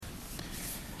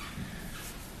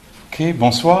Ok,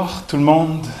 bonsoir tout le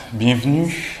monde,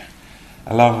 bienvenue.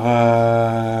 Alors,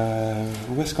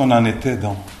 où est-ce qu'on en était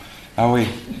donc? Ah oui,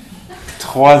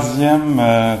 troisième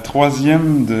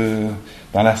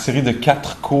dans la série de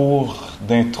 4 cours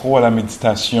d'intro à la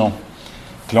méditation.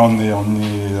 Donc là, on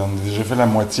a déjà fait la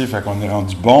moitié, fait qu'on est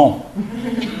rendu bon.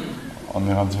 On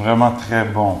est rendu vraiment très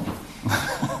bon.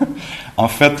 En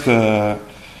fait,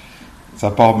 ça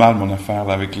part mal mon affaire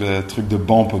là, avec le truc de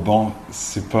bon, pas bon.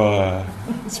 C'est pas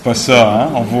ça, hein?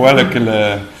 On voit là, que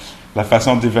la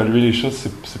façon d'évaluer les choses,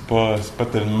 c'est pas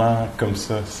tellement comme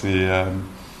ça.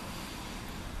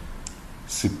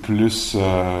 C'est plus,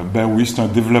 ben oui, c'est un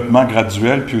développement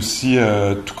graduel, puis aussi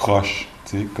tout croche.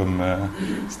 Tu sais, comme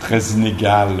c'est très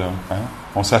inégal. Là, hein?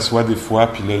 On s'assoit des fois,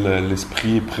 puis là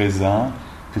l'esprit est présent,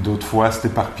 puis d'autres fois c'est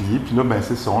éparpillé, puis là ben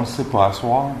c'est ça, on le sait pas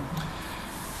asseoir.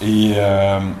 Et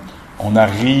on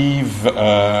arrive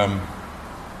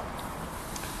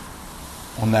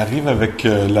avec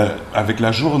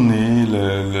la journée,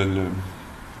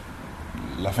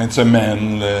 la fin de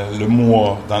semaine, le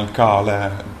mois dans le corps,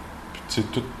 tu sais,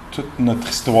 toute notre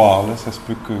histoire, là, ça se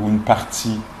peut qu'une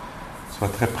partie soit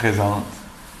très présente.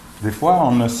 Des fois,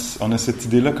 on a cette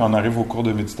idée-là quand on arrive au cours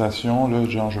de méditation, là,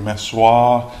 genre je vais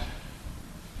m'asseoir,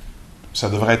 ça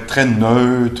devrait être très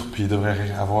neutre, puis il devrait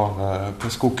y avoir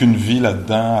presque aucune vie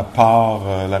là-dedans, à part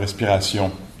la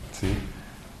respiration, tu sais.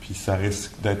 Puis ça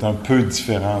risque d'être un peu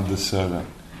différent de ça, là.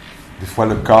 Des fois,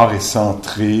 le corps est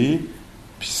centré,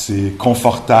 puis c'est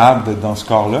confortable d'être dans ce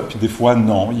corps-là, puis des fois,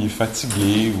 non, il est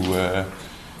fatigué ou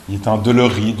il est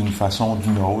endolori d'une façon ou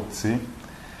d'une autre, tu sais.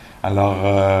 Alors,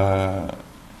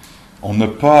 on n'a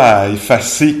pas à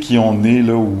effacer qui on est,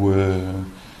 là, ou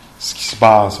ce qui se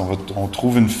passe. On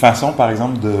trouve une façon, par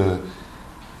exemple,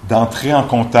 d'entrer en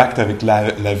contact avec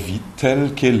la vie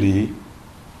telle qu'elle est,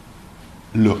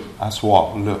 là, à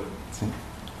soir, là. Tu sais.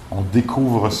 On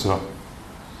découvre ça.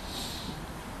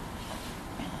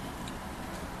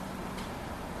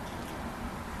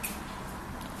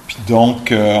 Puis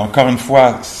donc, encore une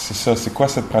fois, c'est ça. C'est quoi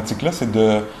cette pratique-là? C'est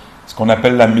ce qu'on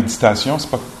appelle la méditation. C'est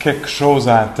pas quelque chose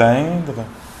à atteindre.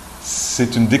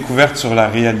 C'est une découverte sur la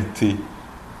réalité.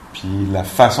 Puis la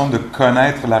façon de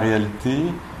connaître la réalité,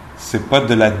 c'est pas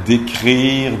de la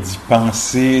décrire, d'y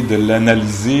penser, de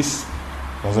l'analyser.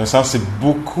 Dans un sens, c'est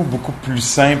beaucoup, beaucoup plus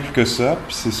simple que ça.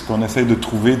 Puis c'est ce qu'on essaie de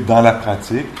trouver dans la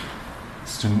pratique.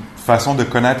 C'est une façon de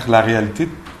connaître la réalité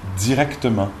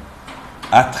directement,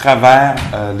 à travers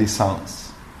les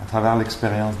sens, à travers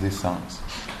l'expérience des sens.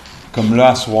 Comme là,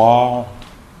 à soir,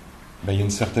 ben, il y a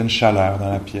une certaine chaleur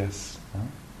dans la pièce.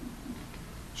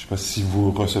 Je ne sais pas si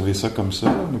vous recevez ça comme ça,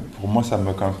 mais pour moi, ça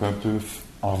m'a un peu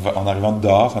en arrivant de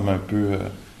dehors, ça m'a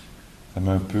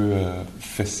un peu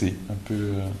fessé, un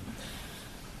peu.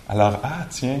 Alors,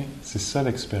 tiens, c'est ça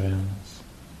l'expérience.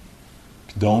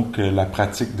 Puis donc, la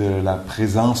pratique de la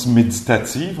présence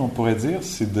méditative, on pourrait dire,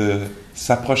 c'est de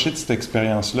s'approcher de cette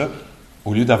expérience-là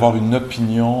au lieu d'avoir une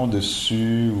opinion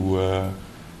dessus ou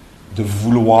de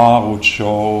vouloir autre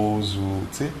chose ou,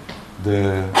 tu sais,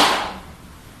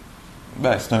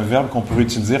 ben, c'est un verbe qu'on pourrait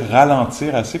utiliser,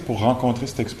 ralentir assez pour rencontrer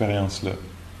cette expérience-là.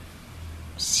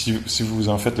 Si vous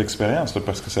en faites l'expérience, là,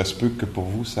 parce que ça se peut que pour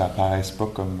vous, ça apparaisse pas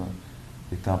comme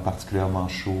étant particulièrement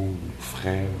chaud ou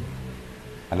frais.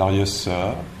 Alors, il y a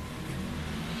ça.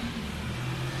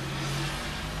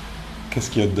 Qu'est-ce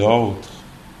qu'il y a d'autre?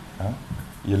 Hein?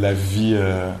 Il y a la vie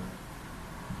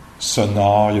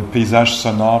sonore, il y a le paysage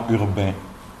sonore urbain.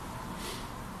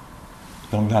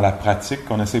 Donc, dans la pratique,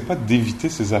 on n'essaie pas d'éviter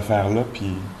ces affaires-là,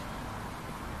 puis,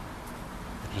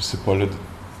 je sais pas, là,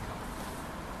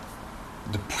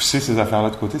 de pousser ces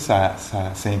affaires-là de côté,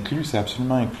 c'est inclus, c'est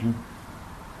absolument inclus.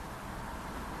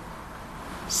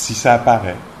 Si ça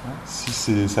apparaît, hein,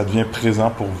 si ça devient présent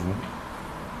pour vous.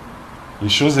 Les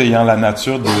choses ayant la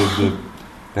nature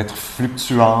d'être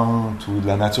fluctuantes ou de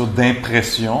la nature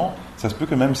d'impression, ça se peut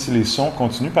que même si les sons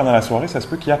continuent pendant la soirée, ça se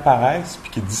peut qu'ils apparaissent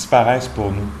puis qu'ils disparaissent pour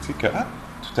nous. Tu sais que,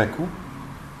 tout à coup,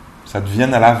 ça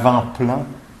devienne à l'avant-plan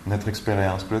de notre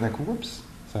expérience. Puis là, d'un coup, oups,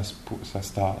 ça se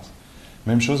tasse.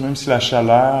 Même chose, même si la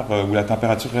chaleur ou la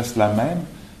température reste la même,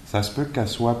 ça se peut qu'elle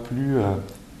soit plus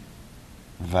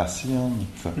vacillante.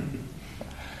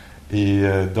 Et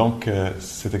donc,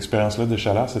 cette expérience-là de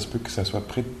chaleur, ça se peut que ça soit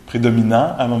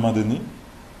prédominant à un moment donné.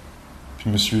 Puis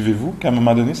me suivez-vous qu'à un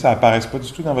moment donné, ça apparaisse pas du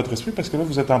tout dans votre esprit parce que là,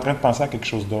 vous êtes en train de penser à quelque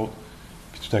chose d'autre.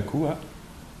 Puis tout à coup,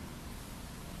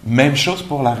 même chose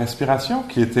pour la respiration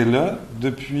qui était là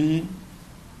depuis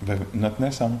notre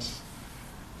naissance.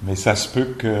 Mais ça se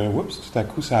peut que, tout à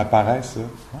coup, ça apparaisse,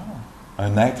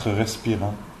 un être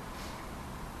respirant.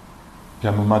 Puis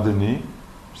à un moment donné,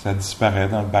 ça disparaît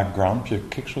dans le background, puis il y a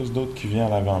quelque chose d'autre qui vient à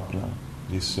l'avant-plan.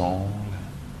 les sons,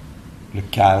 le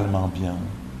calme ambiant,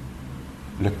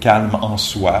 le calme en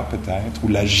soi peut-être, ou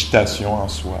l'agitation en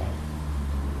soi.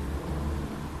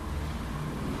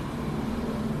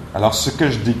 Alors, ce que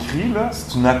je décris là,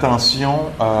 c'est une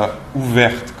attention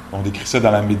ouverte. On décrit ça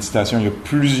dans la méditation. Il y a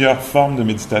plusieurs formes de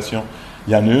méditation.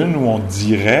 Il y en a une où on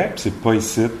dirait, puis c'est pas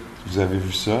ici, vous avez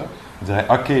vu ça, on dirait,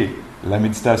 OK, la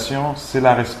méditation, c'est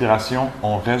la respiration,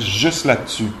 on reste juste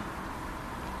là-dessus.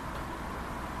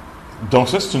 Donc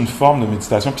ça, c'est une forme de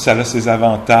méditation, puis ça a ses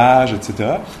avantages,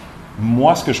 etc.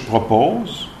 Moi, ce que je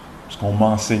propose, ce qu'on m'a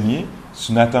enseigné,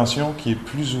 c'est une attention qui est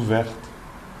plus ouverte.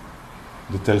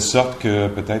 De telle sorte que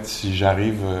peut-être si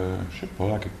j'arrive, je sais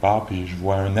pas, à quelque part, puis je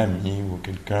vois un ami ou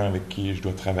quelqu'un avec qui je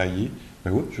dois travailler,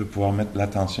 ben oui, je vais pouvoir mettre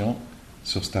l'attention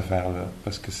sur cette affaire-là,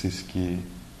 parce que c'est ce qui est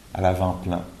à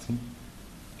l'avant-plan. Tu sais.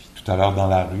 Puis tout à l'heure dans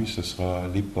la rue, ce sera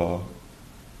les pas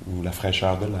ou la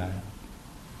fraîcheur de l'air.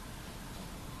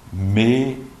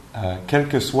 Mais quel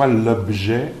que soit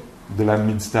l'objet de la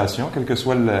méditation, quelle que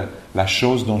soit la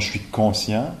chose dont je suis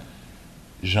conscient,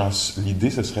 l'idée,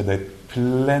 ce serait d'être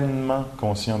pleinement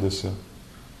conscient de ça.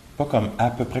 Pas comme à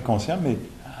peu près conscient, mais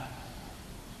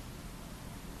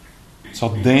une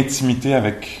sorte d'intimité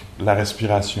avec la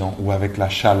respiration, ou avec la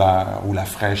chaleur, ou la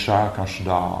fraîcheur quand je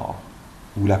dors,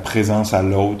 ou la présence à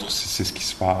l'autre, si c'est ce qui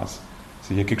se passe.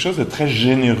 Il y a quelque chose de très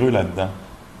généreux là-dedans,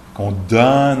 qu'on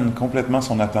donne complètement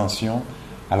son attention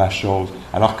à la chose.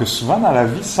 Alors que souvent dans la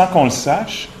vie, sans qu'on le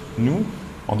sache, nous,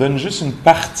 on donne juste une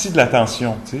partie de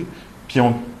l'attention, tu sais, puis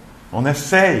on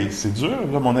essaye, c'est dur,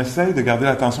 là, mais on essaye de garder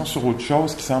l'attention sur autre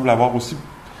chose qui semble avoir aussi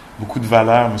beaucoup de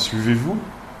valeur. Me suivez-vous?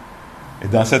 Et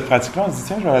dans cette pratique-là, on se dit,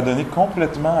 tiens, je vais la donner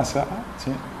complètement à ça. Ah,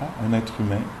 tiens, un être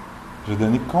humain. Je vais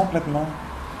donner complètement.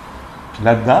 Puis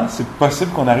là-dedans, c'est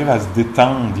possible qu'on arrive à se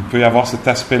détendre. Il peut y avoir cet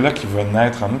aspect-là qui va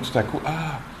naître en nous tout à coup.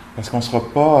 Ah, parce qu'on ne sera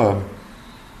pas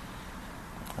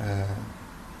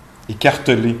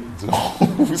écartelé, disons,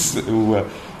 ou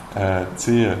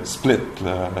split,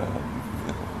 là,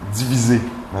 divisé.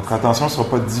 Notre attention ne sera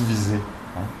pas divisée.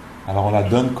 Hein? Alors on la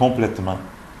donne complètement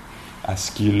à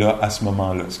ce qui est là, à ce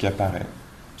moment-là, ce qui apparaît.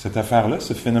 Cette affaire-là,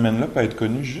 ce phénomène-là peut être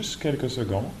connu juste quelques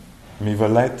secondes, mais il va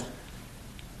l'être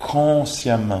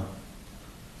consciemment.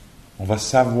 On va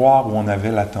savoir où on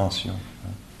avait l'attention.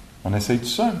 Hein? On essaye tout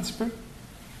ça un petit peu?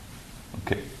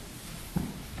 OK.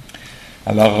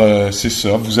 Alors, c'est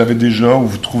ça. Vous avez déjà, où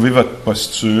vous trouvez votre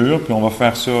posture, puis on va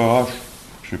faire ça,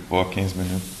 je sais pas, 15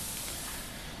 minutes.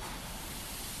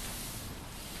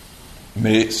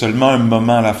 Mais seulement un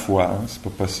moment à la fois. Hein? C'est pas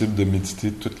possible de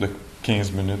méditer toutes les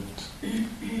 15 minutes,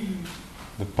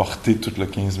 de porter toutes les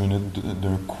 15 minutes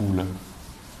d'un coup, là.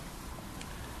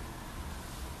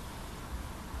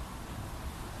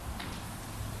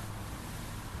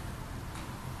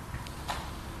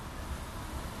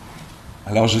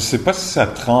 Alors, je ne sais pas si ça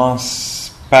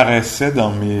transparaissait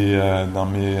dans mes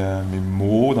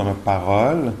mots, dans mes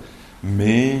paroles,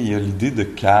 mais il y a l'idée de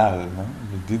calme, hein?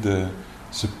 L'idée de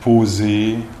se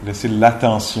poser, laisser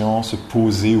l'attention se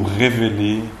poser ou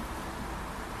révéler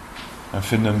un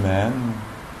phénomène.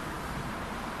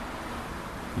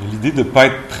 Il y a l'idée de ne pas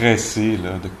être pressé,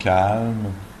 là, de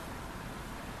calme.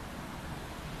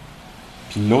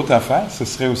 Puis l'autre affaire, ce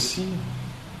serait aussi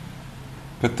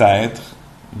peut-être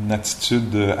une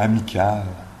attitude amicale.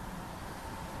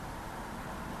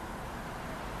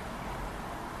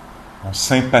 On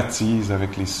sympathise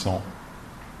avec les sons.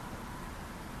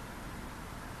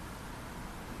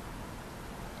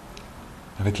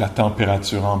 Avec la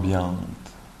température ambiante.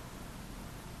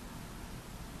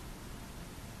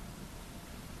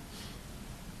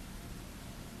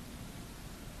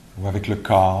 Ou avec le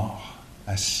corps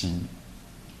assis.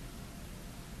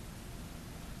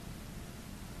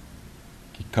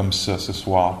 Qui est comme ça ce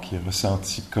soir, qui est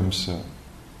ressenti comme ça.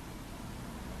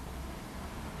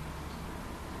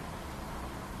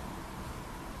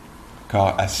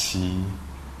 Corps assis,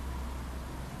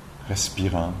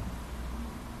 respirant.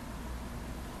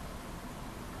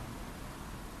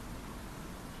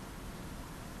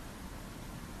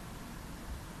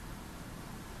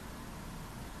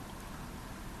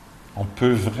 On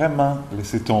peut vraiment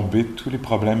laisser tomber tous les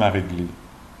problèmes à régler.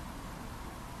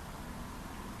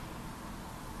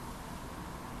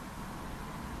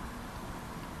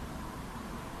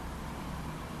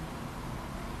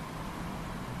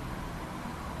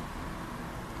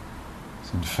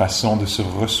 C'est une façon de se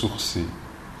ressourcer.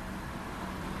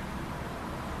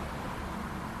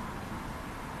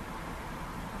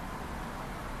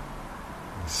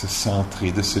 De se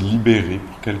centrer, de se libérer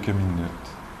pour quelques minutes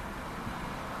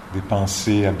des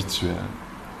pensées habituelles.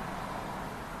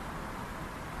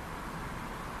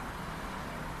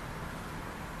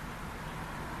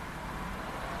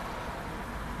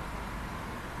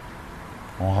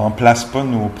 On ne remplace pas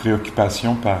nos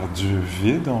préoccupations par du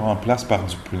vide, on remplace par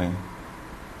du plein,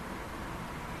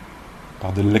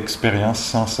 par de l'expérience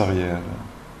sensorielle.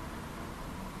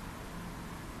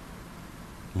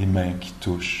 Les mains qui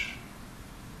touchent.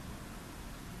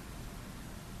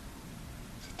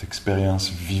 Cette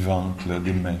expérience vivante là,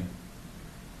 des mains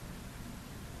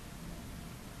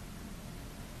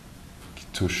qui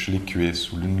touchent les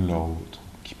cuisses ou l'une l'autre,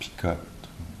 qui picotent.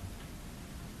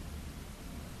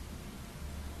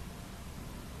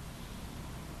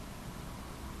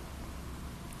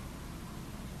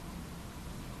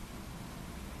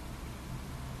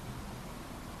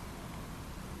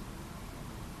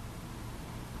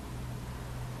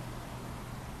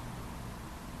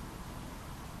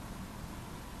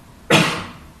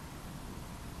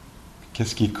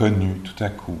 Qu'est-ce qui est connu tout à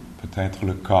coup? Peut-être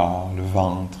le corps, le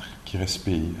ventre qui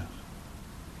respire.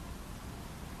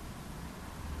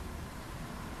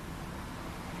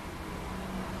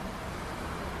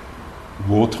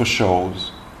 Ou autre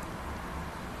chose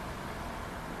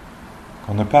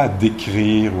qu'on n'a pas à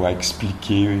décrire ou à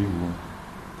expliquer,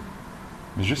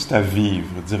 mais juste à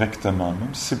vivre directement,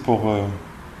 même si c'est pour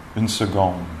une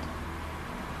seconde.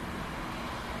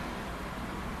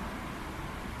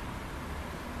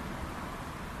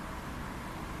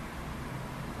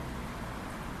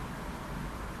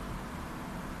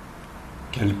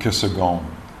 Quelques secondes.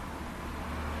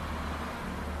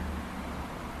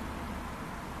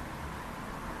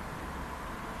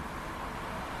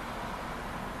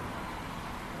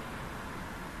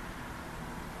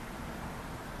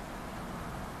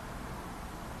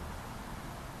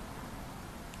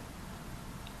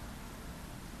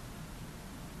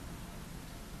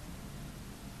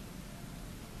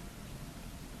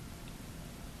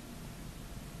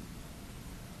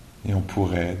 Et on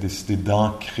pourrait décider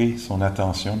d'ancrer son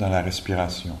attention dans la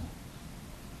respiration.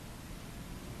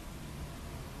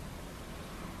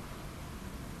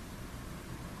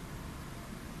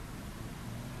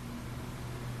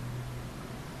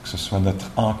 Que ce soit notre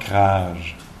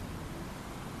ancrage,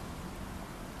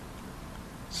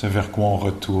 ce vers quoi on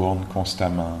retourne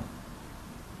constamment.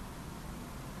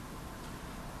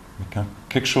 Mais quand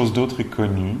quelque chose d'autre est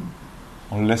connu,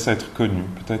 on le laisse être connu,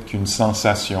 peut-être qu'une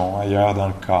sensation ailleurs dans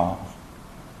le corps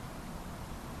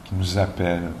qui nous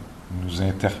appelle, nous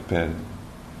interpelle.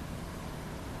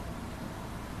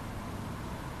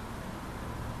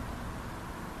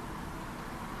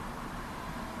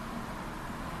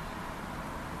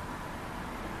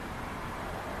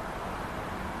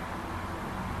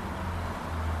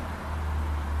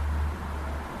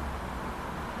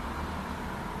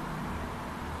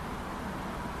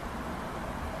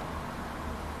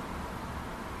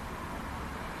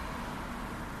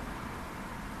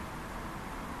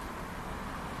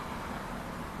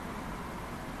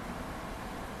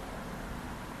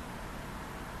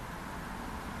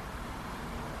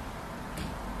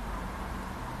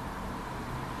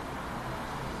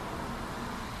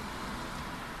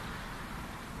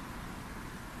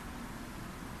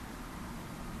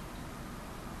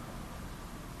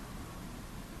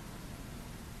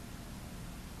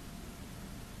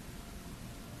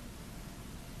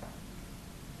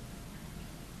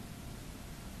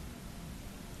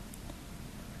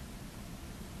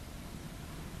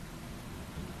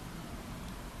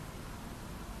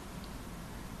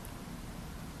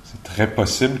 C'est très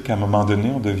possible qu'à un moment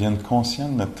donné, on devienne conscient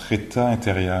de notre état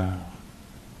intérieur.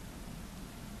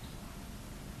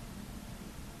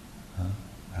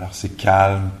 Alors c'est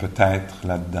calme peut-être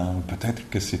là-dedans, peut-être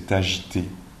que c'est agité.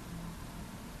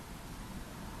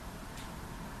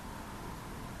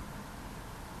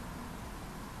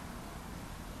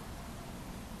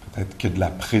 Peut-être qu'il y a de la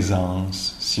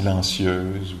présence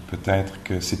silencieuse, ou peut-être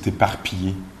que c'est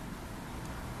éparpillé.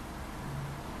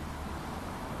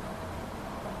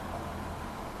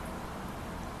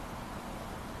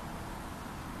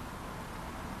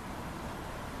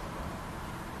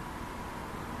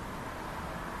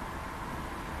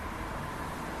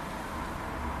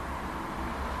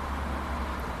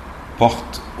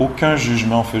 Porte aucun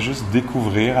jugement, on fait juste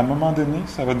découvrir. À un moment donné,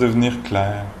 ça va devenir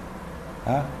clair.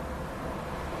 Ah,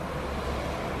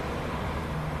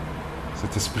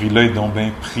 cet esprit-là est donc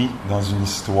bien pris dans une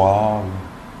histoire,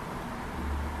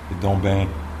 est donc bien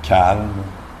calme.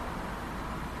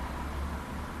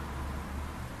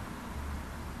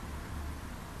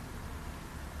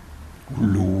 Ou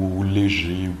lourd, ou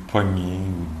léger, ou pogné,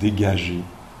 ou dégagé.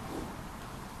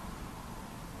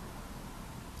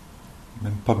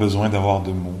 Même pas besoin d'avoir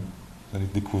de mots. Vous allez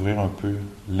découvrir un peu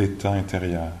l'état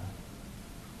intérieur.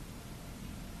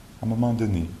 À un moment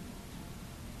donné.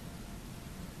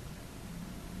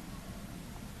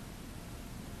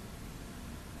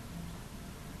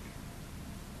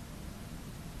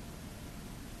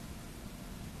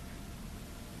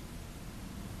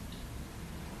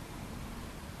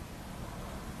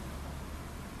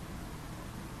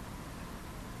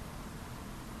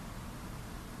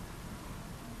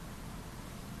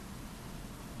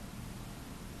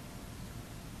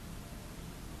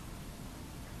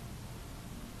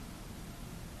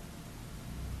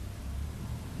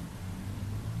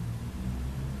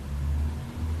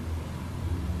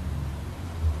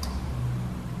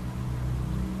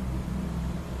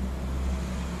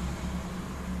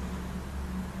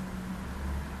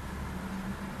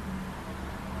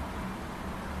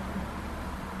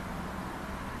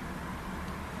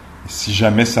 Et si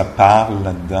jamais ça parle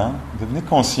là-dedans, devenez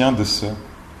conscient de ça.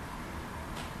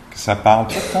 Que ça parle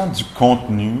pas tant du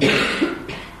contenu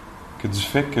que du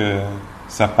fait que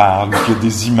ça parle, ou qu'il y a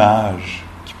des images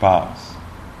qui passent.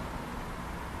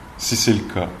 Si c'est le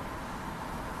cas.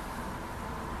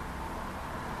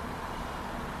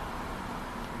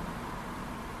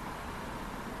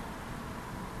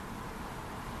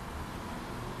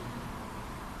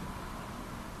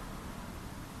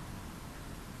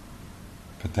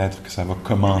 Peut-être que ça va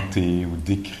commenter ou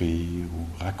décrire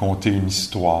ou raconter une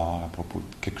histoire à propos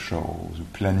de quelque chose ou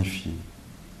planifier.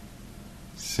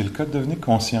 Si c'est le cas, devenez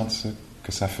conscient de ça,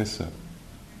 que ça fait ça.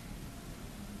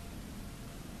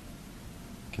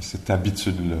 Que cette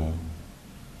habitude-là,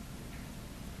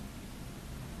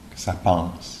 que ça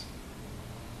pense.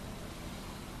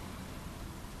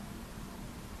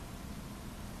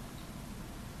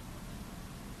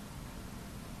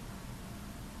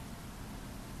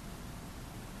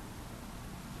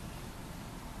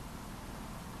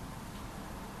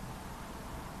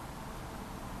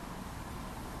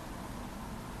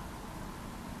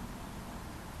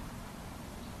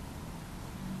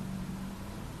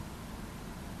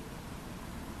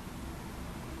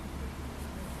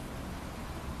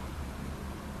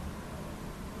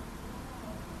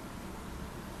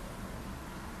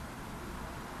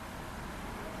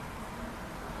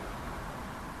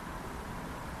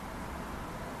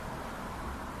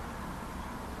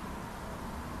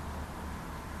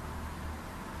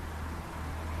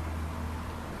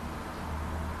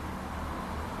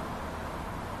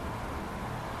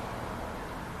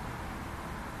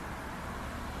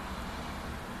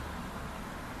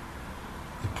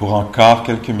 Pour encore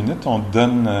quelques minutes, on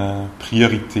donne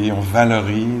priorité, on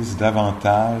valorise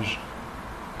davantage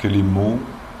que les mots,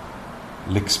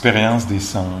 l'expérience des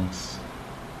sens,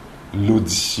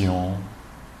 l'audition,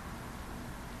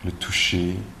 le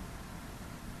toucher.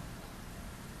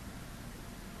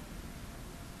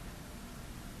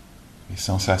 Les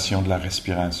sensations de la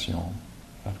respiration.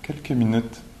 Alors, quelques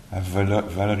minutes à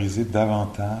valoriser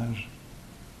davantage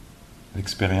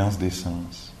l'expérience des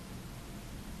sens.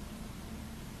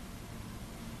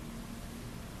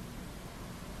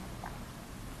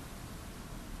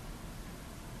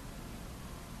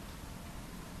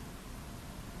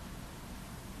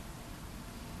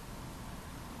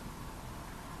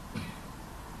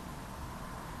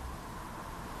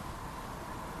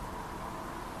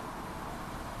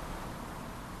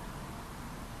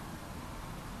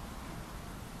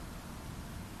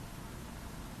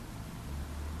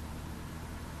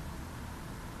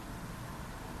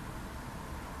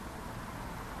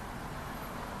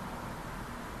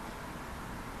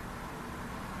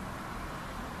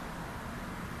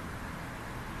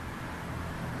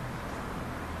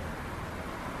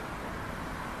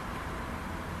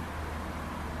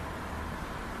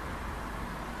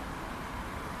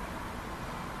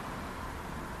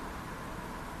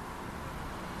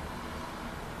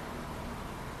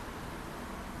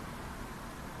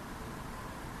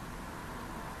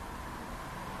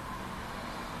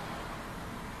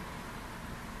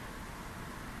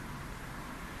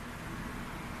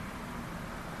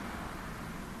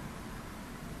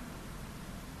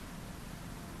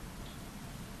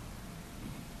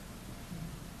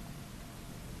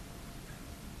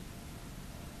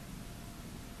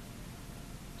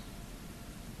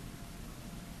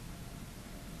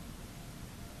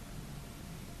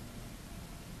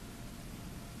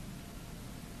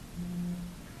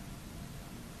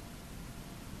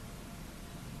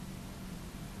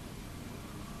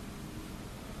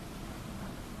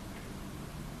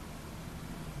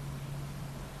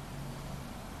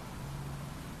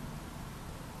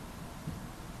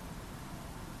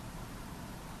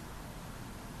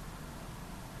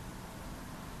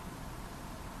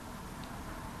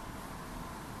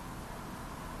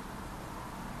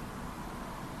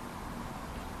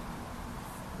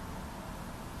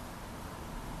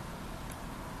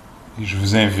 Et je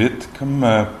vous invite,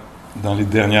 comme dans les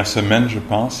dernières semaines, je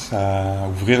pense, à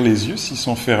ouvrir les yeux s'ils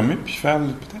sont fermés, puis faire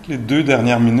peut-être les 2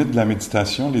 dernières minutes de la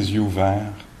méditation, les yeux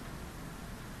ouverts.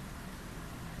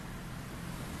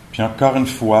 Puis encore une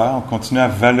fois, on continue à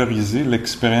valoriser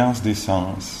l'expérience des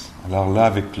sens. Alors là,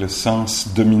 avec le sens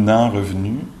dominant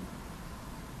revenu,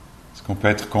 est-ce qu'on peut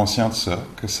être conscient de ça,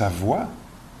 que sa voix,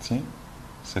 tiens,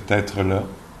 cet être-là,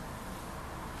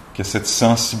 qu'il y a cette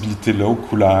sensibilité-là aux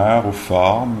couleurs, aux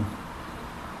formes,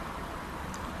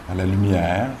 à la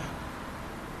lumière,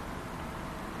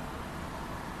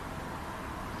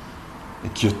 et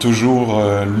qu'il y a toujours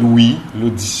l'ouïe,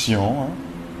 l'audition,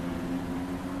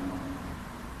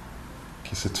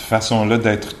 qui est cette façon-là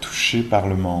d'être touché par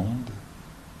le monde.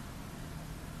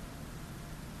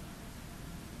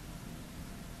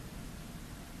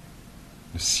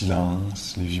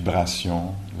 silence, les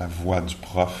vibrations, la voix du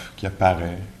prof qui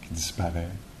apparaît, qui disparaît.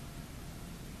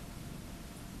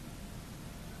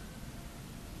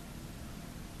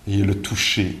 Et le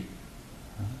toucher.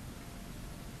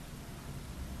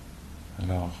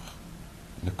 Alors,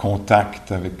 le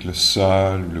contact avec le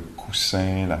sol, le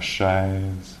coussin, la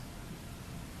chaise,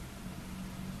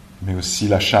 mais aussi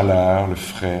la chaleur, le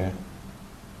frais,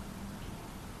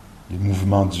 les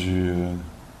mouvements du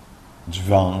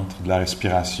ventre, de la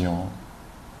respiration.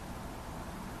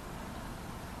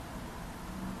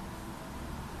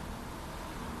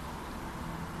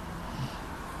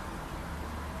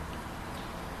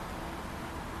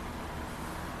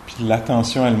 Puis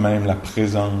l'attention elle-même, la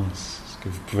présence. Est-ce que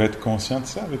vous pouvez être conscient de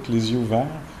ça avec les yeux ouverts?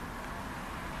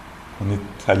 On est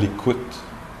à l'écoute.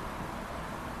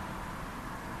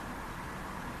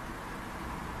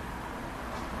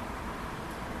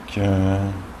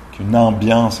 Qu'une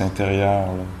ambiance intérieure,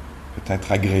 là,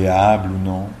 peut-être agréable ou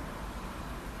non.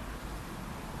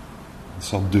 Une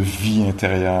sorte de vie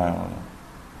intérieure. Là.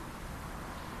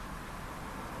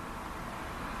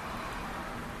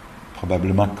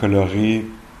 Probablement colorée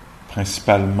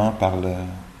principalement par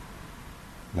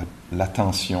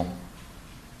l'attention.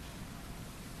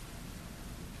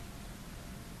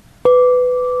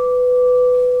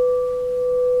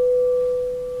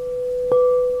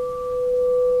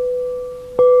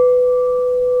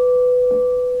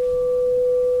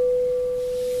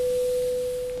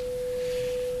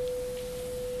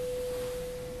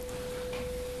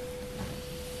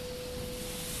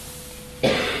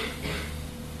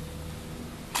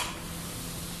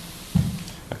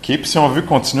 OK, puis si on veut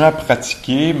continuer à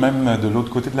pratiquer, même de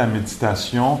l'autre côté de la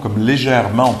méditation, comme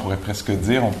légèrement, on pourrait presque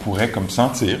dire, on pourrait comme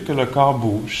sentir que le corps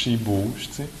bouge, s'il bouge,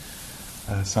 tu sais,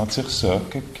 sentir ça,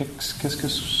 qu'est-ce que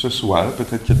ce soit, là.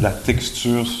 Peut-être qu'il y a de la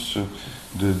texture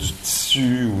du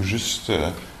tissu, ou juste, tu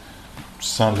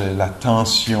sens la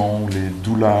tension, les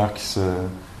douleurs qui se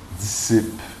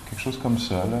dissipent, quelque chose comme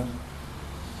ça, là.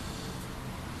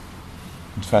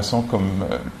 De façon comme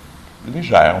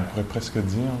légère, on pourrait presque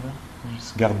dire, là.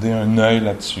 Juste garder un œil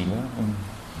là-dessus,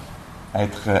 là.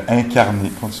 Être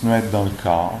incarné, continuer à être dans le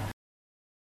corps.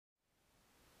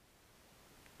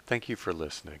 Thank you for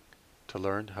listening. To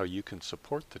learn how you can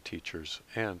support the teachers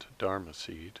and Dharma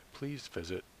Seed, please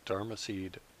visit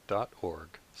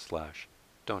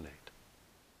dharmaseed.org/donate.